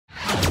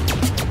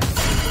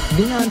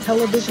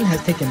NeonTelevision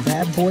has taken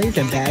bad boys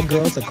and bad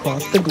girls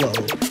across the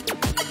globe,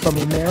 from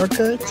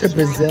America to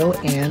Brazil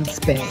and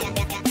Spain.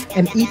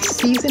 And each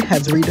season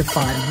has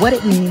redefined what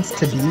it means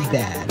to be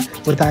bad,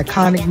 with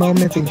iconic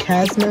moments and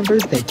cast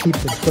members that keep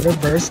the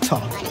Twitterverse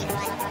talking.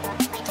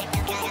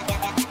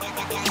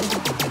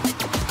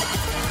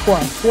 For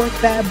our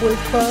fourth Bad Boys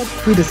Club,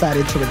 we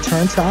decided to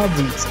return to our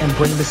roots and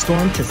bring the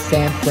storm to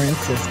San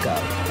Francisco.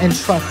 And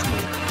trust me,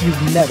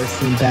 you've never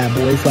seen Bad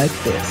Boys like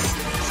this.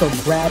 So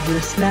grab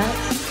your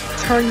snaps,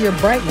 turn your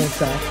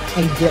brightness up,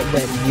 and get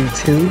ready, you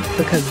two,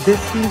 because this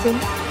season,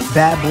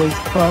 Bad Boys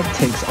Club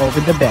takes over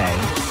the bay.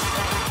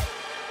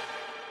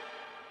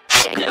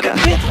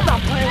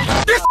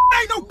 This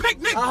ain't no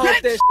picnic, I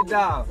hope that shit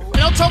down.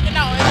 No talking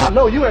now. I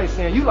know you ain't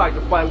saying you like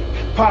to fight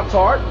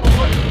Pop-Tart.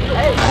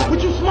 Hey,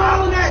 what you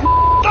smiling at?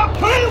 Stop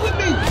playing with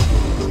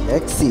me!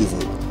 Next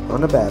season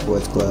on the Bad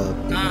Boys Club.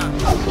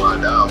 I'm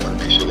flying down. I want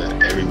to make sure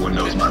that everyone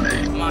knows my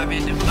name. I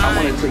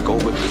want to take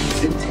over the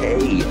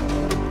city.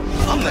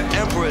 I'm the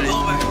emperor.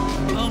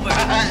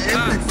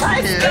 I'm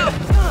excited.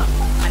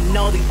 I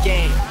know the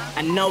game.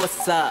 I know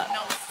what's up.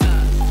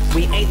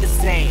 We ain't the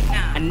same.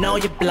 I know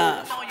your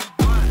bluff.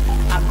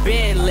 I've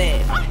been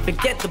lit.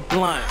 Forget the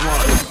blunt.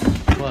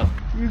 What?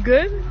 You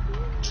good?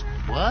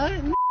 What?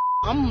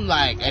 I'm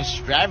like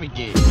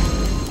extravagant.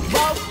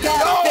 Woke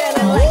up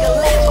feeling like a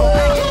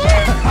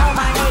legend. All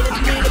my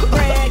haters need a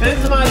break. This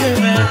is my dude,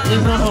 man. This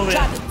is my homie.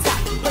 Drop the top,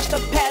 push the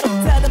pedal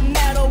to the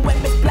metal. When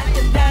Miss Black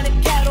is down in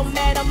cattle,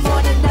 man, I'm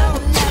on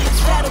another level.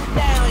 Settle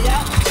down,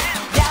 y'all.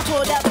 Y'all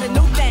pulled up in a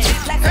new thing.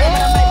 Like saying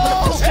I'm like with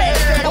a full train.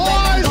 Straight away,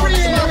 I'm going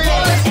to smoke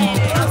it. And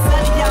I'm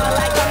telling y'all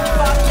like I'm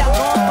far. Y'all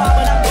going far,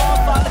 but I'm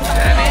going far.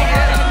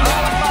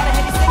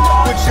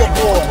 With your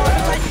boy.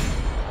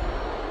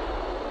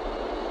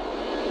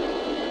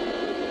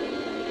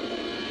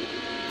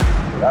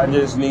 I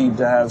just need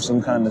to have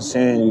some kind of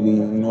sanity,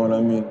 you know what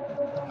I mean?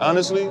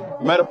 Honestly,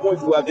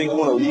 metaphorically, I think I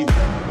want to leave.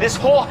 This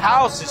whole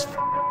house is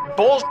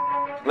bullshit.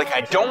 Like,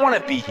 I don't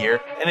want to be here,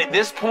 and at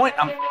this point,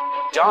 I'm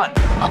done.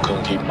 I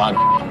couldn't keep my in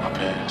my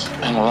pants. I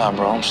ain't gonna lie,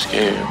 bro, I'm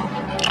scared.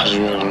 I just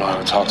really don't know how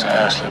to talk to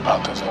Ashley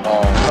about this at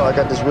all. I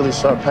got this really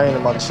sharp pain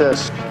in my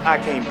chest. I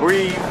can't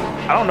breathe.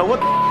 I don't know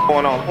what's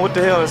going on. What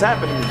the hell is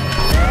happening to me?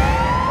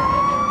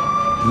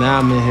 Now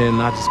I'm in here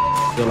and I just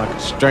feel like a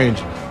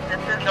stranger.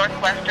 This is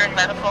Northwestern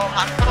Medical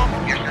Hospital.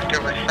 Your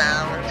sister was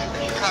found in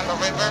the Chicago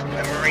River.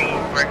 The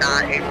Marines were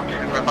not able to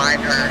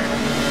revive her.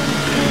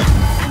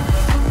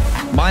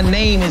 My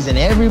name is in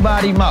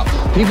everybody's mouth.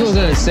 People are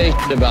gonna say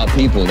shit about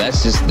people.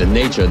 That's just the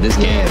nature of this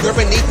game. You're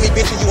beneath me,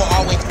 bitch, and you will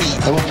always be.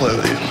 I will play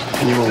with you,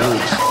 and you will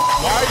lose.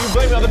 Why are you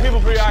blaming other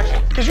people for your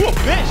actions? Because you a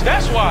bitch,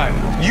 that's why.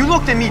 You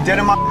looked at me dead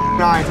in my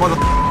eyes, mother.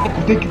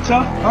 You think you're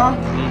tough, huh?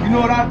 You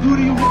know what I do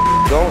to you?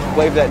 Don't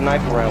wave that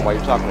knife around while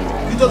you're talking to me.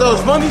 You thought that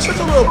was funny? Shut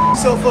your little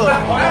self up.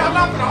 I'm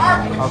not gonna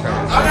argue. Okay.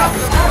 I'm not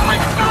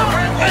gonna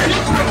argue.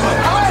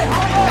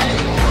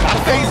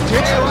 Face,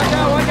 bitch. Watch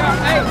out.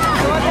 Hey,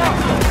 watch out.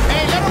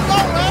 Hey, let him go,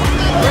 man.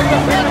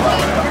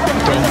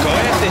 Don't go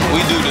after him.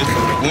 We do this.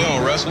 We don't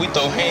wrestle, we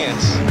throw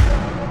hands.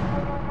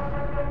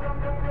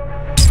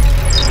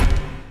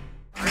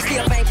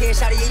 Still banking,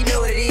 shawty, yeah, you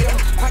know what it is.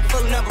 Pocket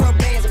full of number of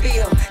bands of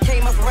bill.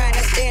 Came up around,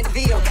 that's the end of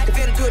the deal. If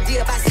you're to do a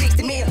deal, I